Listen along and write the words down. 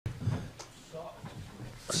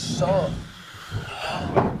So,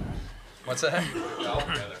 what's that?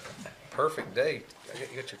 Perfect day.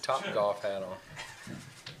 You got your top golf hat on.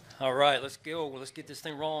 All right, let's go. Let's get this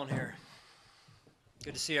thing rolling here.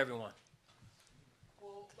 Good to see everyone.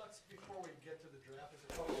 Well, before we get to the draft, there's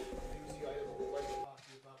a couple of newsy items we'd like to talk to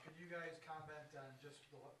you about. Could you guys comment on just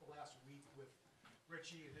the last week with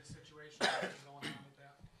Richie and his situation, what's been going on with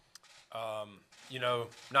that?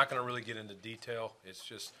 Not going to really get into detail. It's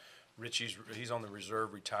just he's on the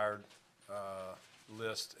reserve retired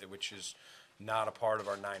list, which is not a part of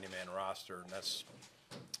our 90-man roster, and that's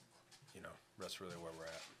really where we're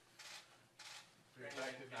at.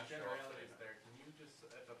 Generalities there. Can you just,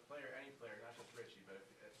 if a player, any player, not just Richie, but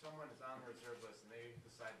if someone is on the reserve list and they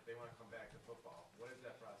decide they want to come back to football, what is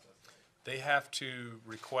that process like? They have to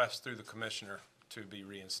request through the commissioner to be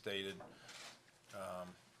reinstated.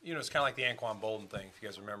 It's kind of like the Anquan Bolden thing. If you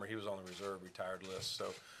guys remember, he was on the reserve retired list.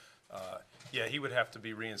 So, he would have to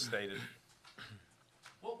be reinstated.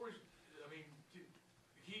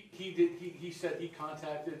 He said he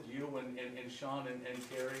contacted you and Sean and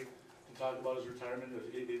Terry to talk about his retirement.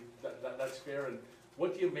 That's fair. And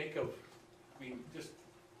what do you make of, just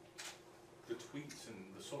the tweets and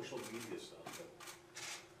the social media stuff that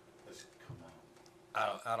has come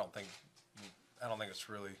out? I don't think it's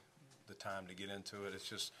really the time to get into it. It's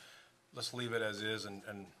just, let's leave it as is, and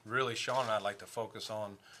really Sean and I'd like to focus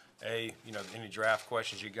on any draft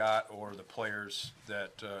questions you got or the players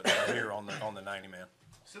that are here on the 90-man.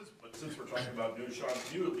 Since we're talking about news, Sean,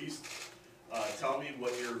 can you at least tell me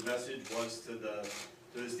what your message was to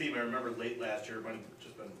this team? I remember late last year, it might have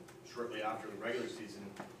just been shortly after the regular season,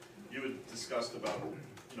 you had discussed about,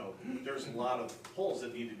 there's a lot of holes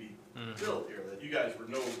that need to be filled here, that you guys were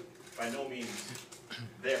by no means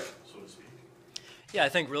there, so to speak. Yeah, I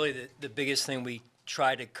think really the biggest thing we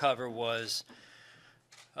tried to cover was,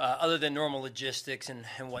 other than normal logistics and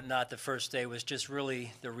whatnot, the first day was just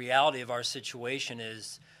really the reality of our situation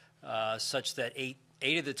is such that eight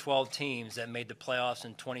of the 12 teams that made the playoffs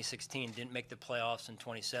in 2016 didn't make the playoffs in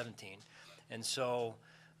 2017. And so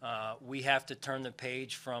we have to turn the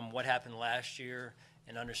page from what happened last year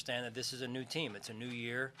and understand that this is a new team. It's a new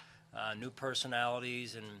year, new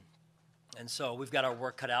personalities, and so we've got our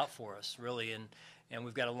work cut out for us, really, and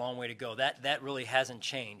we've got a long way to go. That really hasn't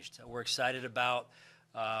changed. We're excited about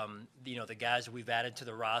the guys that we've added to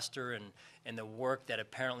the roster and the work that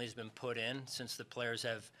apparently has been put in since the players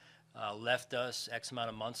have left us X amount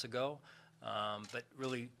of months ago. But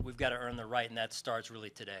really, we've got to earn the right, and that starts really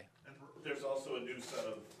today. And there's also a new set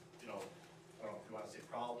of, I don't know if you want to say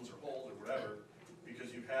problems or holes or whatever,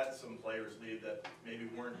 because you've had some players leave that maybe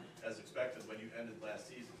weren't as expected when you ended last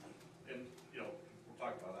season. And, we're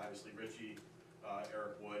talking about, obviously, Richie,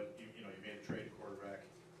 Eric Wood, you made a trade quarterback.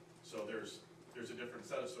 So there's a different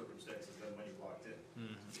set of circumstances than when you walked in.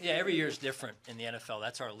 Mm-hmm. Yeah, every year is different in the NFL.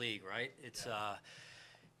 That's our league, right? It's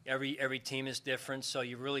every team is different, so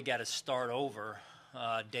you really got to start over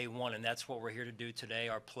day one, and that's what we're here to do today.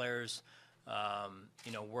 Our players,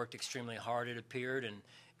 worked extremely hard, it appeared, and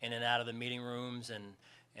in and out of the meeting rooms, and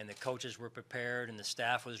the coaches were prepared, and the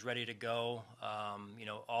staff was ready to go,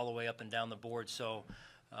 all the way up and down the board. So,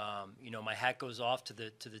 my hat goes off to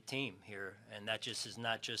the team here, and that just is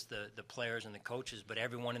not just the players and the coaches, but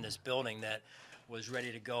everyone in this building that was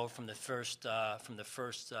ready to go from the first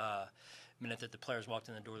minute that the players walked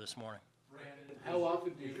in the door this morning. Brandon, how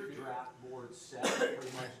often do your draft board set pretty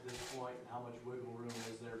much at this point, and how much wiggle room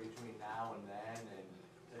is there between now and then,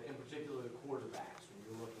 and in particular the quarterbacks when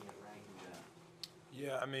you're looking at ranking them?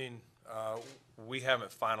 Yeah, we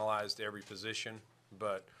haven't finalized every position,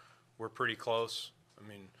 but we're pretty close.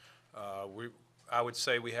 I would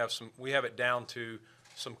say we have it down to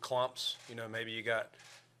some clumps. Maybe you got,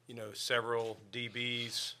 several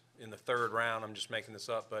DBs in the third round. I'm just making this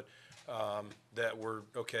up, but that were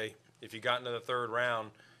okay. If you got into the third round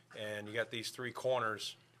and you got these three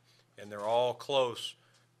corners and they're all close,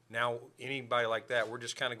 now anybody like that, we're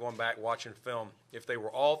just kind of going back watching film. If they were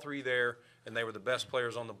all three there and they were the best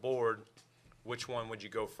players on the board, which one would you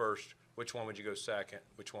go first? Which one would you go second?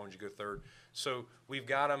 Which one would you go third? So we've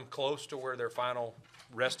got them close to where their final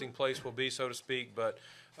resting place will be, so to speak, but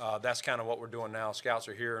that's kind of what we're doing now. Scouts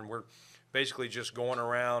are here, and we're basically just going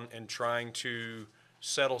around and trying to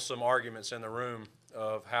settle some arguments in the room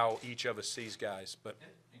of how each of us sees guys. But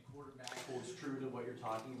and quarterback holds true to what you're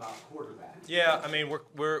talking about, quarterback. Yeah,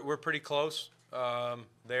 we're pretty close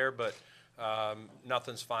there, but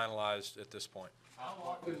nothing's finalized at this point. How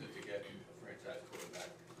often is it to get a franchise quarterback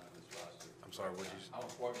on this roster? I'm sorry, what did you say? How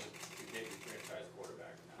important is it to get a franchise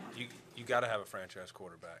quarterback now? You got to have a franchise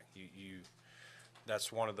quarterback.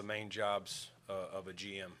 That's one of the main jobs of a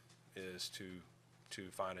GM is to to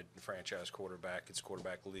find a franchise quarterback. It's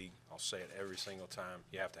quarterback league. I'll say it every single time.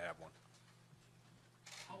 You have to have one.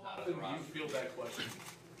 How often do you field that question?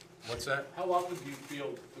 What's that? How often do you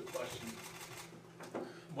field the question?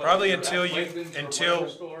 Whether Probably you're until at you- Wegmans or until- whatever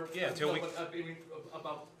store? yeah, until No, we- but, I mean,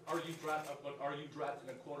 about, are you drafting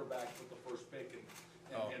a quarterback with the first pick,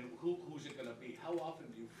 and who's it gonna be? How often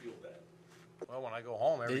do you field that? Well, when I go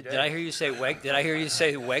home every day. Did I hear you say Did I hear you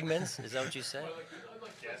say Wegmans? Is that what you said?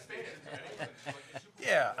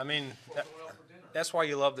 Yeah, I mean, that's why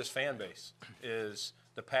you love this fan base, is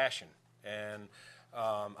the passion. And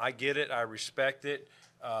I get it, I respect it.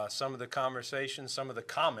 Some of the conversations, some of the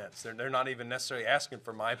comments, they're not even necessarily asking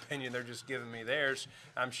for my opinion, they're just giving me theirs.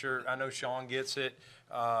 I know Sean gets it,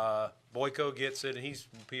 Boyko gets it, and he's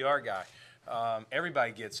a PR guy.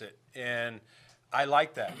 Everybody gets it, and I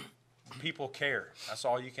like that. People care. That's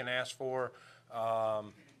all you can ask for.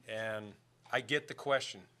 And I get the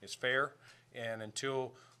question. It's fair. And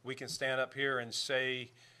until we can stand up here and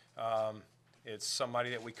say it's somebody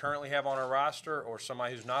that we currently have on our roster or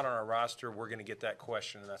somebody who's not on our roster, we're going to get that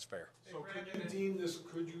question, and that's fair. So could you deem this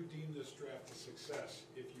draft a success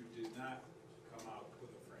if you did not come out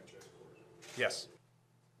with a franchise quarterback? Yes.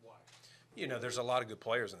 Why? You know, there's a lot of good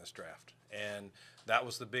players in this draft. And that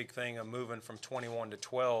was the big thing of moving from 21 to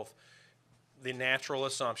 12. The natural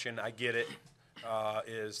assumption, I get it,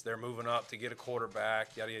 is they're moving up to get a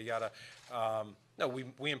quarterback, yada, yada, yada. No,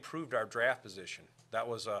 we improved our draft position. That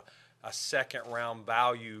was a second-round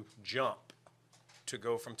value jump to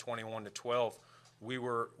go from 21 to 12.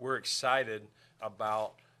 We're excited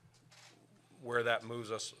about where that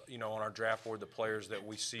moves us, you know, on our draft board, the players that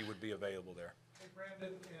we see would be available there. Hey,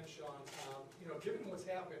 Brandon and Sean, given what's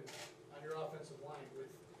happened on your offensive line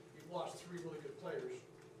you've lost 3 really good players,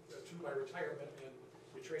 2 by retirement, and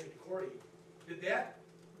you traded Cordy. Did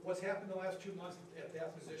what's happened the last 2 months at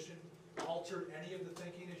that position alter any of the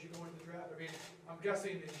thinking as you go into the draft? I mean, I'm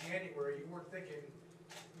guessing in January you weren't thinking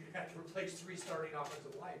you'd have to replace 3 starting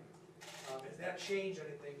offensive linemen. Has that changed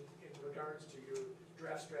anything in regards to your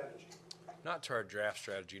draft strategy? Not to our draft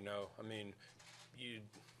strategy, no. I mean,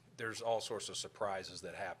 there's all sorts of surprises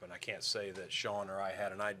that happen. I can't say that Sean or I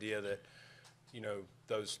had an idea that, you know,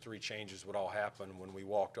 those 3 changes would all happen when we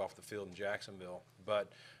walked off the field in Jacksonville.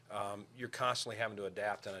 But you're constantly having to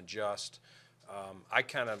adapt and adjust. I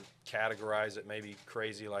kind of categorize it maybe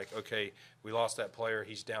crazy, like, okay, we lost that player,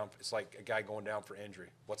 he's down. It's like a guy going down for injury.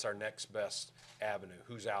 What's our next best avenue?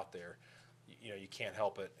 Who's out there? You know, you can't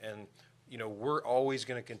help it. And, you know, we're always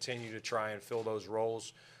going to continue to try and fill those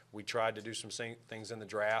roles. We tried to do some things in the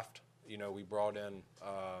draft. You know, we brought in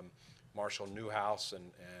Marshall Newhouse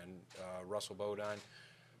and Russell Bodine.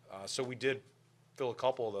 So we did fill a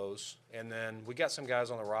couple of those. And then we got some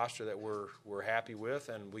guys on the roster that we're happy with,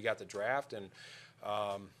 and we got the draft. And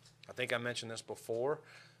I think I mentioned this before.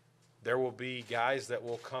 There will be guys that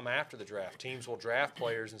will come after the draft. Teams will draft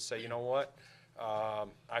players and say, you know what,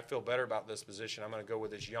 I feel better about this position. I'm going to go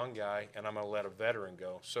with this young guy, and I'm going to let a veteran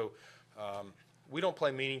go. So we don't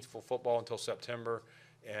play meaningful football until September,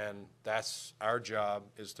 and that's our job,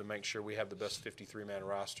 is to make sure we have the best 53-man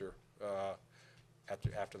roster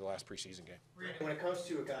after the last preseason game. When it comes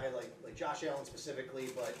to a guy like Josh Allen specifically,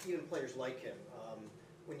 but even players like him,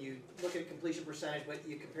 when you look at completion percentage, but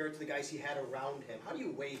you compare it to the guys he had around him, how do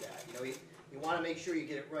you weigh that? You know, you want to make sure you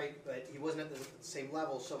get it right, but he wasn't at the same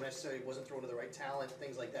level, so necessarily wasn't thrown to the right talent,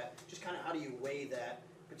 things like that. Just kind of how do you weigh that,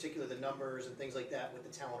 particularly the numbers and things like that, with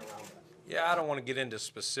the talent around him? Yeah, I don't want to get into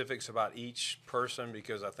specifics about each person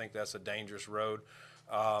because I think that's a dangerous road.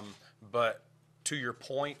 But to your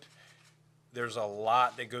point, there's a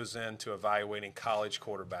lot that goes into evaluating college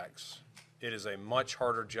quarterbacks. It is a much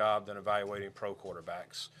harder job than evaluating pro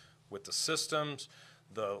quarterbacks. With the systems,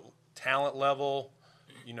 the talent level,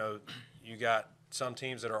 you know, you got some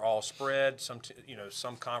teams that are all spread.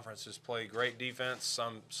 Some conferences play great defense,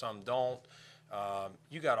 some don't.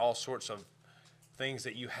 You got all sorts of things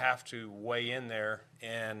that you have to weigh in there,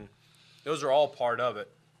 and those are all part of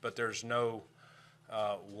it. But there's no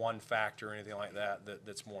one factor or anything like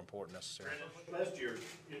that's more important necessarily. Last year,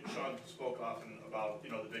 Sean spoke often about, the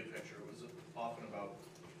big picture. It was often about,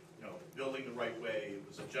 building the right way. It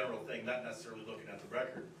was a general thing, not necessarily looking at the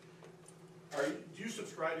record. Do you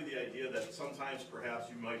subscribe to the idea that sometimes perhaps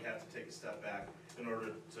you might have to take a step back in order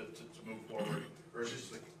to move forward? Or is it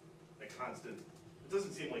just a constant, it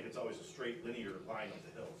doesn't seem like it's always a straight linear line up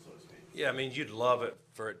the hill, so to speak. Yeah, I mean, you'd love it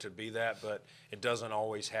for it to be that, but it doesn't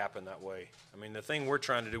always happen that way. I mean, the thing we're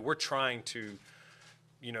trying to do, we're trying to,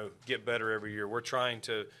 get better every year. We're trying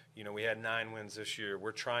to, we had 9 wins this year.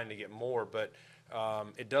 We're trying to get more, but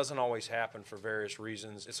it doesn't always happen for various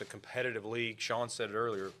reasons. It's a competitive league. Sean said it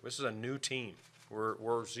earlier. This is a new team. We're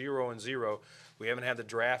 0-0. We haven't had the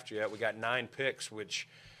draft yet. We got 9 picks, which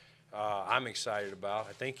I'm excited about.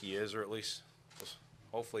 I think he is, or at least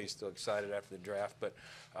hopefully he's still excited after the draft. But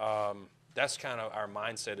that's kind of our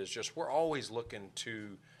mindset, is just we're always looking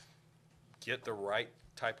to get the right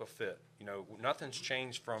type of fit. You know, nothing's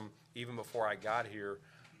changed from even before I got here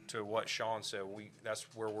to what Sean said. That's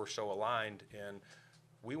where we're so aligned, and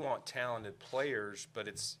we want talented players, but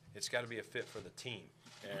it's got to be a fit for the team,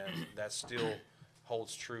 and that still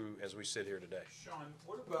holds true as we sit here today. Sean,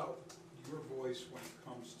 what about your voice when it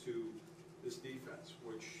comes to this defense,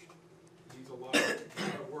 which needs a lot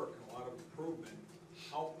of work and a lot of improvement?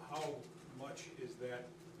 How much is that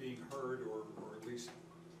being heard, or at least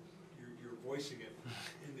you're voicing it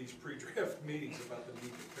in these pre-draft meetings about the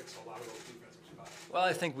need to fix a lot of those defensive spots? Well,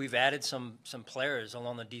 I think we've added some players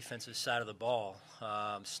along the defensive side of the ball,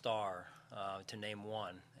 Starr, to name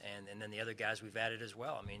one, and then the other guys we've added as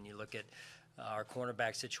well. I mean, you look at our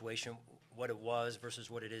cornerback situation, what it was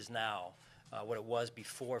versus what it is now, what it was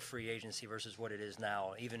before free agency versus what it is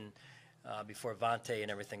now, even before Vontae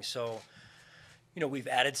and everything. So, you know, we've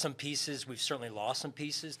added some pieces. We've certainly lost some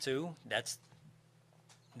pieces too. That's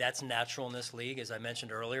natural in this league, as I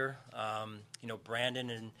mentioned earlier. You know, Brandon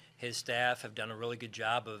and his staff have done a really good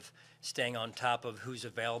job of staying on top of who's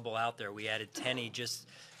available out there. We added Tenney just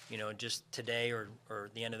today or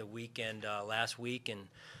the end of the weekend last week, and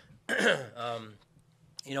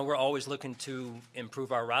you know, we're always looking to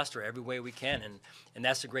improve our roster every way we can, and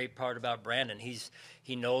that's the great part about Brandon.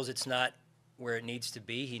 He knows it's not where it needs to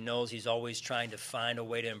be. He knows he's always trying to find a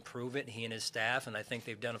way to improve it, he and his staff, and I think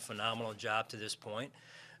they've done a phenomenal job to this point.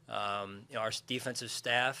 You know, our defensive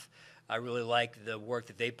staff, I really like the work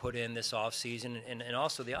that they put in this offseason, and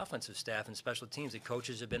also the offensive staff and special teams. The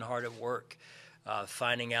coaches have been hard at work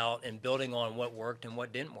finding out and building on what worked and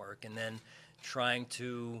what didn't work, and then trying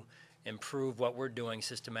to improve what we're doing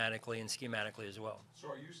systematically and schematically as well. So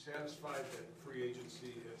are you satisfied that free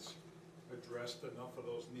agency has addressed enough of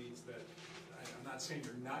those needs that, I'm not saying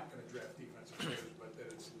you're not going to draft defensive players, but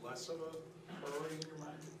that it's less of a priority in your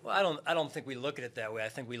mind? Well, I don't think we look at it that way. I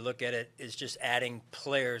think we look at it as just adding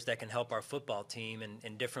players that can help our football team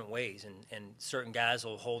in different ways, and certain guys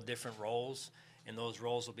will hold different roles, and those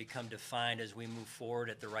roles will become defined as we move forward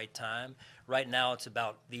at the right time. Right now, it's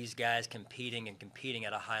about these guys competing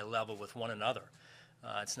at a high level with one another.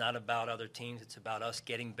 It's not about other teams. It's about us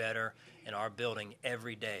getting better in our building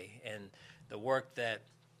every day. And the work that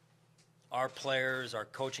our players, our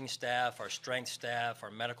coaching staff, our strength staff, our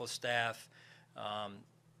medical staff,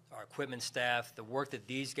 our equipment staff, the work that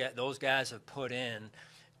those guys have put in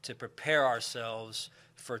to prepare ourselves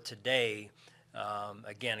for today.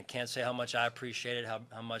 Again, I can't say how much I appreciate it,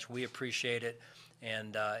 how much we appreciate it,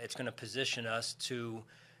 and it's going to position us to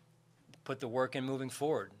put the work in moving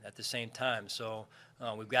forward at the same time. So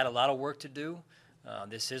we've got a lot of work to do.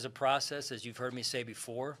 This is a process, as you've heard me say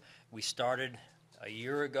before. We started a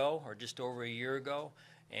year ago, or just over a year ago,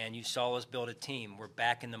 and you saw us build a team. We're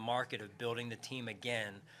back in the market of building the team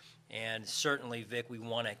again, and certainly, Vic, we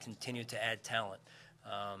want to continue to add talent.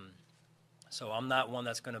 So I'm not one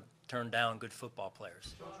that's going to turn down good football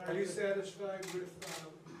players. Are you satisfied with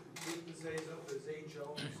the Zay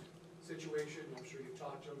Jones situation? I'm sure you've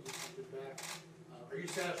talked to him, you've been back. Are you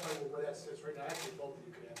satisfied with where that sits right now? Actually, both of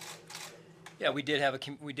you could answer. Yeah, we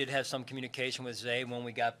did have some communication with Zay when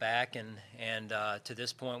we got back, and to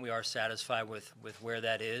this point, we are satisfied with where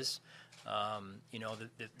that is. You know,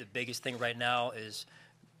 the biggest thing right now is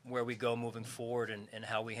where we go moving forward and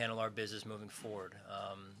how we handle our business moving forward.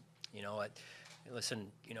 You know,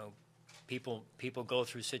 listen, you know, people go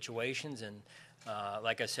through situations, and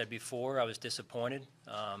like I said before, I was disappointed.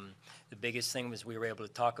 The biggest thing was we were able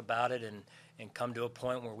to talk about it and come to a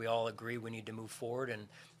point where we all agree we need to move forward,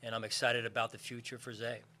 and I'm excited about the future for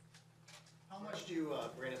Zay. How much do you,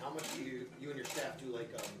 Brandon, you and your staff do like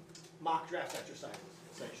mock draft exercises,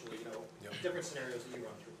 essentially, you know, different scenarios that you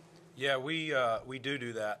run through? Yeah, we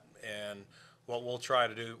do that, and what we'll try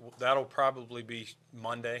to do, that'll probably be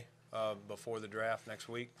Monday before the draft next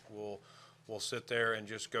week. We'll sit there and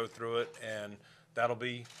just go through it, and that'll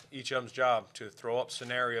be each of them's job to throw up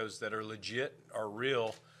scenarios that are legit, are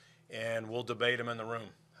real, and we'll debate them in the room.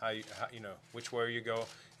 How you know, which way you go,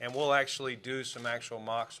 and we'll actually do some actual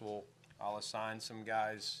mocks. I'll assign some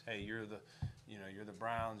guys. Hey, you're the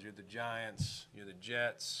Browns, you're the Giants, you're the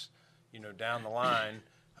Jets. You know, down the line,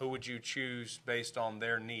 who would you choose based on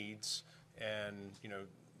their needs and, you know,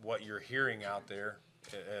 what you're hearing out there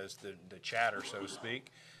as the chatter, so to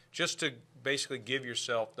speak, just to basically give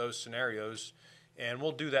yourself those scenarios, and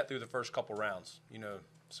we'll do that through the first couple rounds, you know,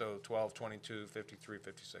 so 12, 22, 53,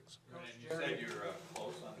 56. And you said you're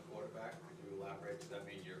close on the quarterback. Could you elaborate that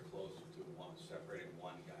mean you're closer to separating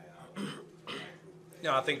one guy out from that group?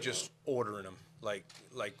 No, I think just ordering them. Like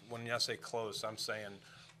when I say close, I'm saying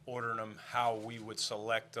ordering them how we would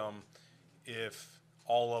select them if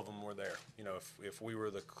all of them were there. You know, if we were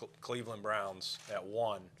the Cleveland Browns at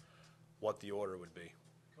 1, what the order would be.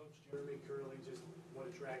 Coach Jeremy Curley, just what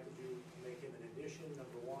attracted you to make him an addition,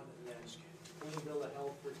 number one, and then clean bill of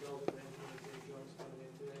health for Kelvin Benjamin and Jay Jones coming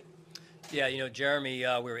in today? Yeah, you know, Jeremy,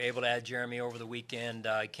 we were able to add Jeremy over the weekend.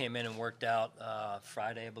 He came in and worked out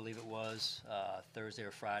Friday, I believe it was, Thursday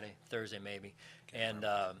or Friday, Thursday maybe. And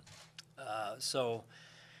so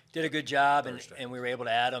did a good job, and we were able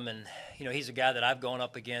to add him. And, you know, he's a guy that I've gone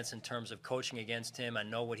up against in terms of coaching against him. I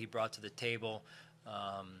know what he brought to the table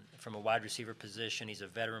from a wide receiver position. He's a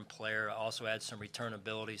veteran player, also adds some return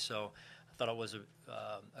ability. So I thought it was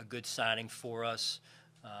a good signing for us.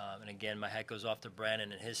 And again, my hat goes off to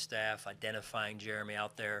Brandon and his staff, identifying Jeremy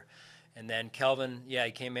out there. And then Kelvin, yeah,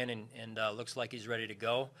 he came in and looks like he's ready to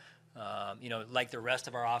go. You know, like the rest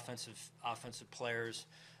of our offensive players,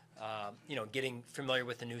 you know, getting familiar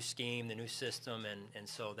with the new scheme, the new system, and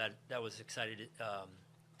so that was excited.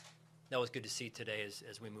 That was good to see today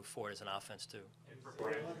as we move forward as an offense too.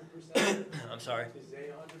 Is Zay 100%? I'm sorry? Is Zay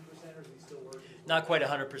 100% or is he still working? Not quite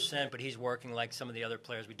 100%, but he's working like some of the other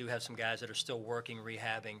players. We do have some guys that are still working,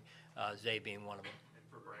 rehabbing, Zay being one of them. And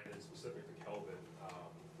for Brandon, specific to Kelvin,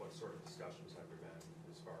 what sort of discussions have there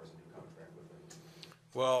been as far as a new contract with him?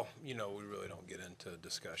 Well, you know, we really don't get into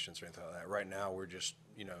discussions or anything like that. Right now, we're just,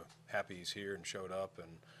 you know, happy he's here and showed up and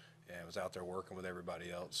was out there working with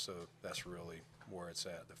everybody else. So that's really where it's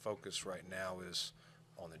at. The focus right now is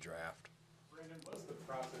on the draft. Brandon, what's the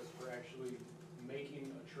process for actually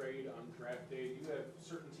making a trade on draft day? Do you have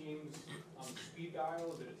certain teams on speed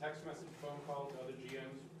dial? Is it a text message, phone call to other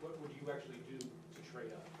GMs? What would you actually do to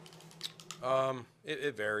trade up?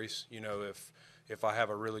 It varies. You know, if I have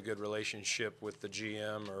a really good relationship with the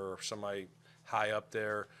GM or somebody high up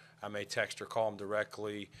there, I may text or call him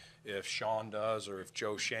directly. If Sean does, or if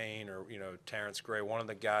Joe Shane, or, you know, Terrence Gray, one of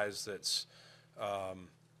the guys that's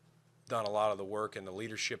done a lot of the work and the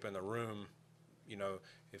leadership in the room, you know,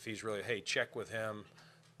 if he's really, hey, check with him,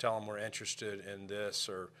 tell him we're interested in this,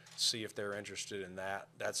 or see if they're interested in that.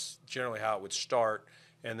 That's generally how it would start.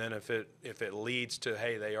 And then if it leads to,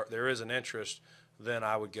 hey, there is an interest, then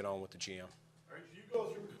I would get on with the GM. All right, did you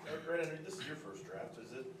go through, Brandon, this is your first draft,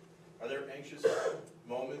 are there anxious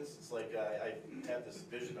moments? It's like I have this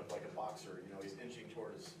vision of like a boxer, you know, he's inching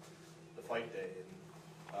towards the fight day.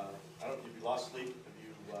 And I don't know, have you lost sleep?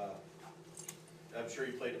 Have you, I'm sure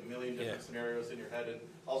you played a million different scenarios in your head, and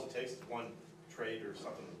all it takes is one trade or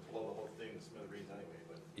something to blow the whole thing to smithereens anyway.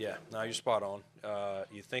 But Yeah, no, you're spot on.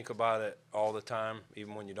 You think about it all the time,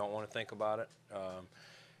 even when you don't want to think about it,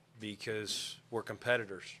 because we're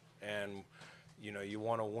competitors, and, you know, you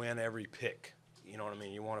want to win every pick. You know what I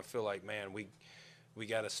mean? You want to feel like, man, we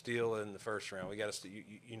got to steal in the first round. We got to,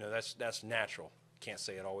 you know, that's natural. Can't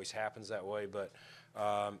say it always happens that way, but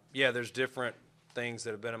yeah, there's different things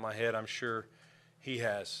that have been in my head. I'm sure he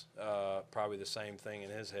has probably the same thing in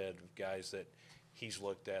his head. Guys that he's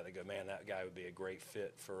looked at, they go, man, that guy would be a great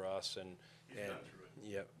fit for us. And he's done through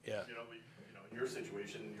it. Yeah. You know, in your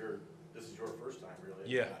situation, this is your first time,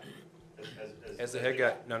 really. Yeah. As the head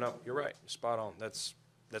guy, no, you're right. Spot on. That's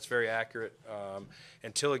very accurate.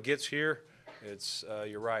 Until it gets here, it's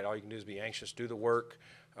you're right. All you can do is be anxious, do the work.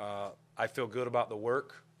 I feel good about the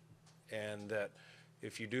work, and that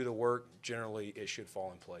if you do the work, generally it should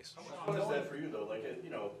fall in place. How much fun is that for you, though? Like, you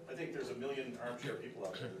know, I think there's a million armchair people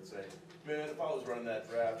out there that say, man, if I was running that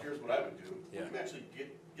draft, here's what I would do. Yeah. You actually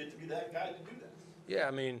get to be that guy to do that. Yeah,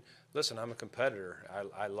 I mean, listen, I'm a competitor.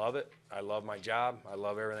 I love it. I love my job. I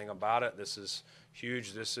love everything about it. This is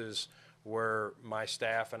huge. This is where my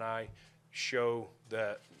staff and I show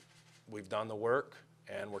that we've done the work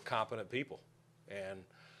and we're competent people. And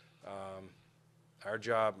my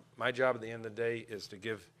job at the end of the day is to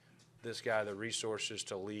give this guy the resources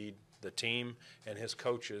to lead the team and his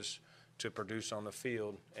coaches to produce on the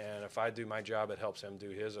field. And if I do my job, it helps him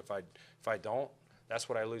do his. If I don't, that's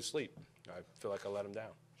what I lose sleep. I feel like I let him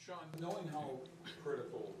down. Sean, knowing how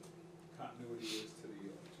critical continuity is to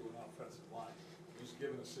an offensive line, just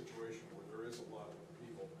given a situation where there is a lot of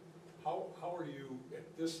people, how are you at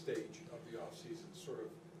this stage of the offseason sort of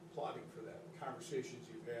plotting for that? Conversations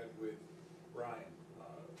you've had with Brian,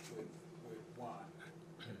 with Juan,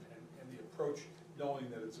 and the approach, knowing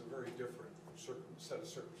that it's a very different set of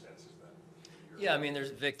circumstances than Yeah, I mean,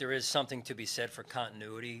 Vic, there is something to be said for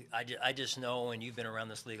continuity. I just know, and you've been around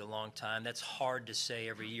this league a long time, that's hard to say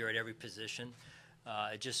every year at every position.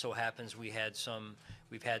 It just so happens we've had some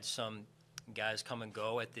guys come and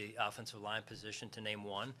go at the offensive line position, to name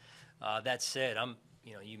one. That said,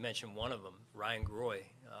 you mentioned one of them, Ryan Groy.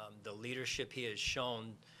 The leadership he has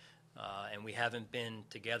shown, and we haven't been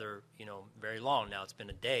together, very long now. It's been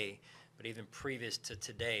a day, but even previous to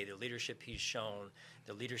today, the leadership he's shown,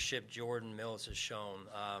 the leadership Jordan Mills has shown,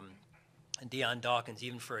 and Deion Dawkins,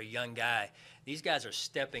 even for a young guy, these guys are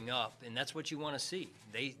stepping up, and that's what you want to see.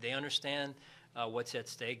 They understand what's at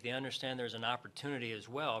stake. They understand there's an opportunity as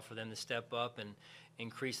well for them to step up and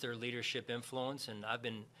increase their leadership influence, and I've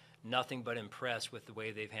been nothing but impressed with the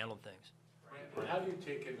way they've handled things. And how do you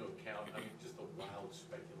take into account, just the wild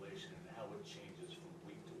speculation and how it changes from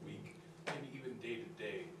week to week, maybe even day to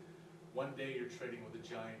day? One day you're trading with the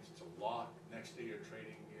Giants, it's a lock. Next day you're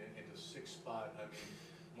trading into sixth spot.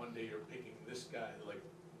 One day you're picking this guy, like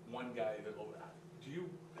one guy that.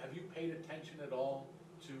 Have you paid attention at all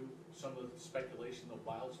to some of the speculation, the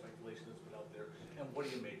wild speculation that's been out there, and what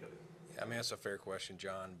do you make of it? That's a fair question,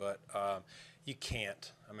 John, but you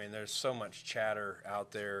can't. There's so much chatter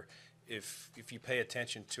out there. If you pay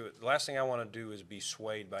attention to it, the last thing I want to do is be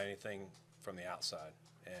swayed by anything from the outside.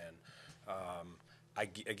 And I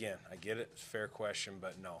get it. It's a fair question,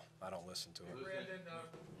 but no, I don't listen to it. Brandon,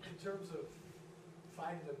 in terms of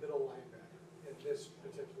finding a middle linebacker in this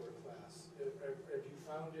particular class, have you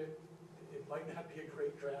found it? It might not be a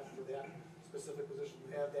great draft for that specific position.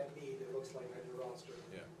 You have that need, it looks like, on your roster.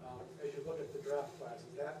 Yeah. As you look at the draft class,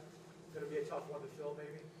 is that going to be a tough one to fill,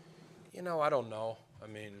 maybe? I don't know.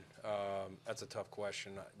 That's a tough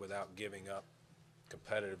question without giving up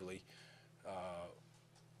competitively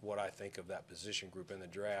what I think of that position group in the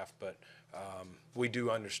draft. But we do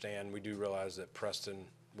understand, we do realize that Preston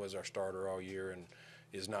was our starter all year and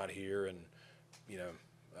is not here. And,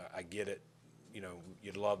 I get it.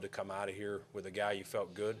 You'd love to come out of here with a guy you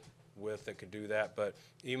felt good with that could do that. But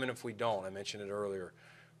even if we don't, I mentioned it earlier,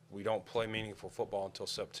 we don't play meaningful football until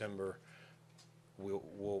September,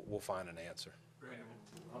 we'll find an answer.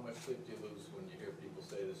 How much sleep do you lose when you hear people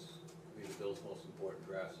say this could be the Bills' most important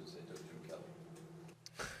draft since they took Jim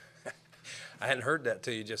Kelly? I hadn't heard that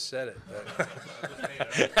till you just said it. But.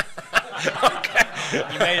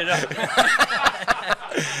 You made it up.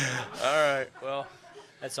 All right, well.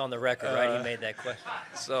 That's on the record, right? He made that question.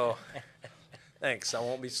 So, thanks. I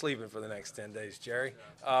won't be sleeping for the next 10 days, Jerry.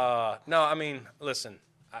 No, listen,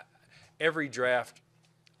 every draft,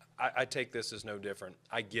 I take this as no different.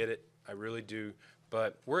 I get it. I really do.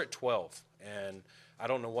 But we're at 12, and I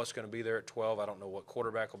don't know what's going to be there at 12. I don't know what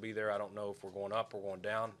quarterback will be there. I don't know if we're going up or going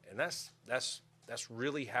down. And that's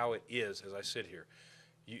really how it is as I sit here.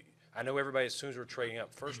 I know everybody, as soon as we're trading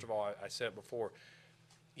up, first of all, I said it before,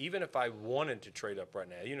 even if I wanted to trade up right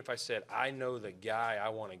now, even if I said I know the guy I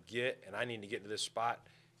want to get and I need to get to this spot,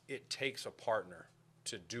 it takes a partner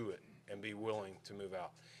to do it and be willing to move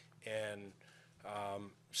out. And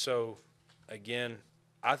so, again,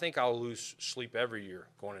 I think I'll lose sleep every year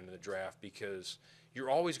going into the draft because you're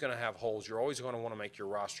always going to have holes. You're always going to want to make your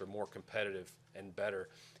roster more competitive and better.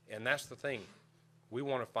 And that's the thing. We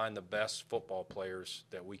want to find the best football players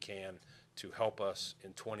that we can to help us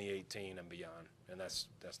in 2018 and beyond. And that's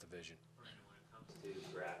the vision. When it comes to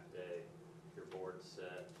draft day, your board's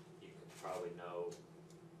set, you can probably know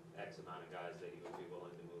X amount of guys that you would be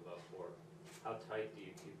willing to move up for. How tight do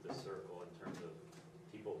you keep the circle in terms of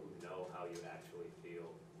people who know how you actually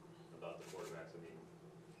feel about the quarterbacks? Do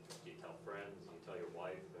you tell friends? Do you tell your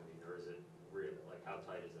wife? Or is it really, how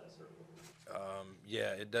tight is that circle?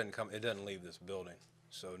 Yeah, it doesn't leave this building.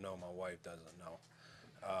 So no, my wife doesn't know.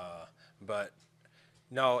 But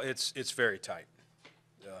no, it's very tight.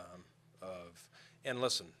 And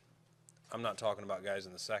listen, I'm not talking about guys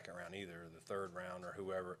in the second round either, or the third round, or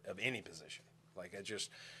whoever of any position.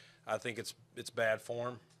 I think it's bad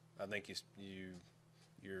form. I think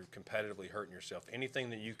you're competitively hurting yourself.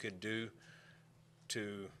 Anything that you could do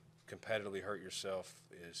to competitively hurt yourself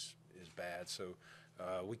is bad. So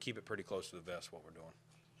we keep it pretty close to the vest what we're doing.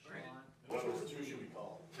 What number two should we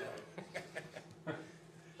call?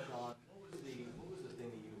 Sean, what was the thing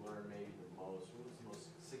that you learned maybe the most? What was the most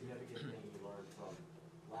significant thing you learned from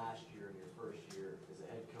last year and your first year as a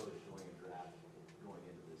head coach doing a draft going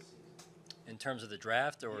into this season? In terms of the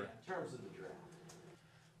draft, or? Yeah, in terms of the draft.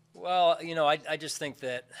 Well, I just think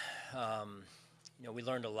that, we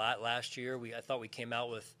learned a lot last year. I thought we came out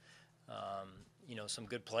with, some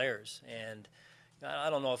good players. And I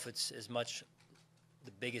don't know if it's as much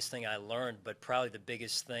the biggest thing I learned, but probably the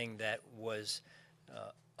biggest thing that was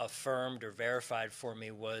affirmed or verified for me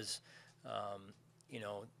was,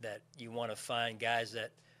 that you want to find guys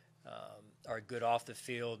that are good off the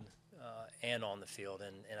field and on the field.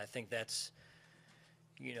 And I think that's,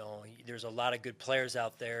 there's a lot of good players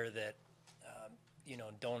out there that,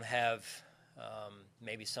 don't have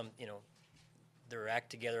maybe some, their act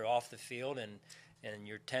together off the field, and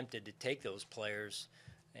you're tempted to take those players,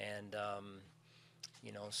 and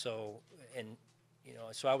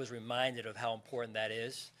so I was reminded of how important that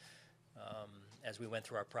is as we went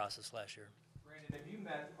through our process last year. Brandon, have you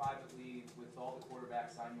met privately with all the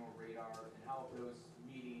quarterbacks on your radar, and how have those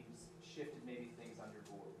meetings shifted maybe things on your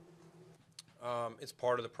board? It's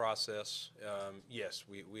part of the process. Yes,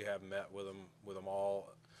 we have met with them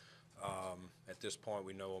all. At this point,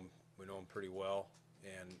 we know them pretty well,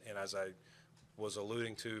 and as I was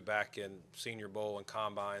alluding to back in Senior Bowl and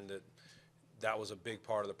Combine, that was a big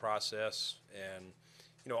part of the process. And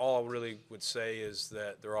all I really would say is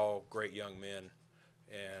that they're all great young men,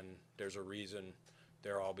 and there's a reason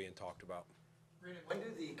they're all being talked about. Brandon, when do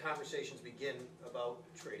the conversations begin about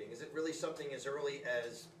trading? Is it really something as early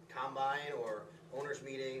as Combine or owners'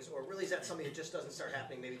 meetings, or really is that something that just doesn't start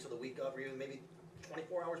happening maybe till the week of, or even maybe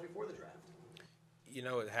 24 hours before the draft?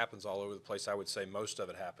 It happens all over the place. I would say most of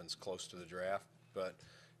it happens close to the draft, but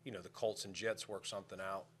the Colts and Jets worked something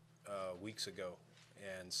out weeks ago,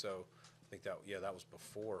 and so I think that was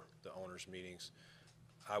before the owners' meetings.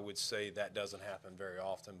 I would say that doesn't happen very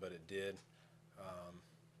often, but it did.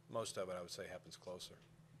 Most of it, I would say, happens closer.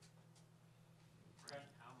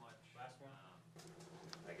 How much,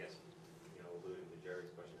 I guess, alluding to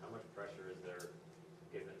Jerry's question, how much pressure is there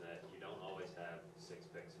given that you don't always have 6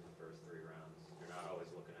 picks in the first 3 rounds? You're not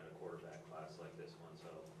always looking at a quarterback class like this one,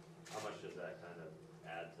 so how much does that kind of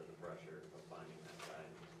add to the pressure of finding that guy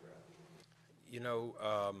in this draft?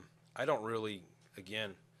 I don't really,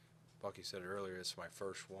 again, Bucky said it earlier, it's my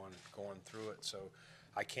first one going through it, so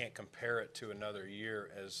I can't compare it to another year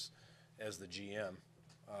as the GM.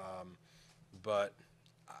 But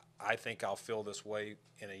I think I'll feel this way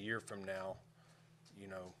in a year from now,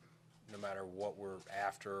 no matter what we're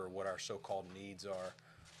after or what our so-called needs are.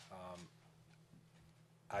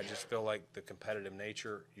 I just feel like the competitive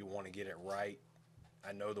nature, you want to get it right.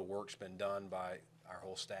 I know the work's been done by our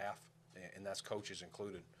whole staff, and that's coaches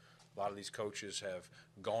included. A lot of these coaches have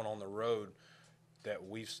gone on the road that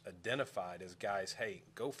we've identified as guys, hey,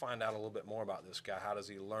 go find out a little bit more about this guy. How does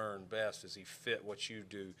he learn best? Does he fit what you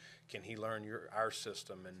do? Can he learn our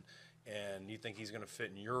system? And you think he's going to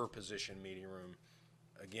fit in your position meeting room?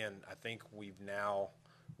 Again, I think we've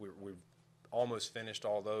almost finished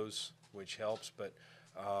all those, which helps, but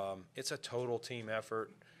it's a total team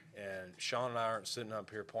effort. And Sean and I aren't sitting up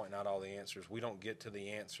here pointing out all the answers. We don't get to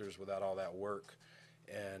the answers without all that work.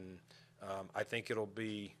 And I think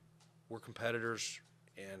we're competitors,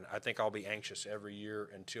 and I think I'll be anxious every year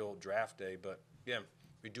until draft day. But, again,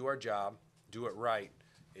 we do our job, do it right,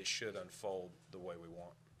 it should unfold the way we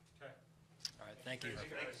want. Okay. All right, thank you.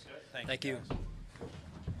 Thank you.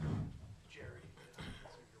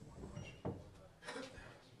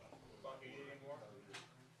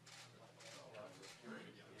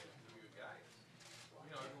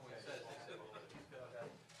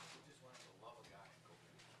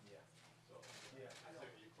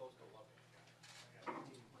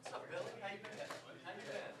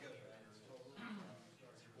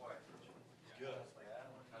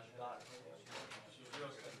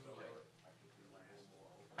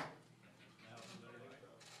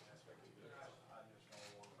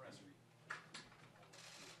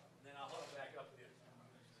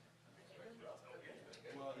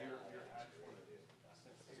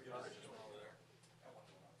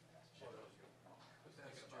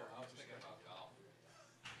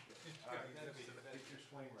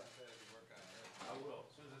 I will,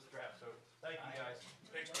 as soon as this draft. So thank you guys.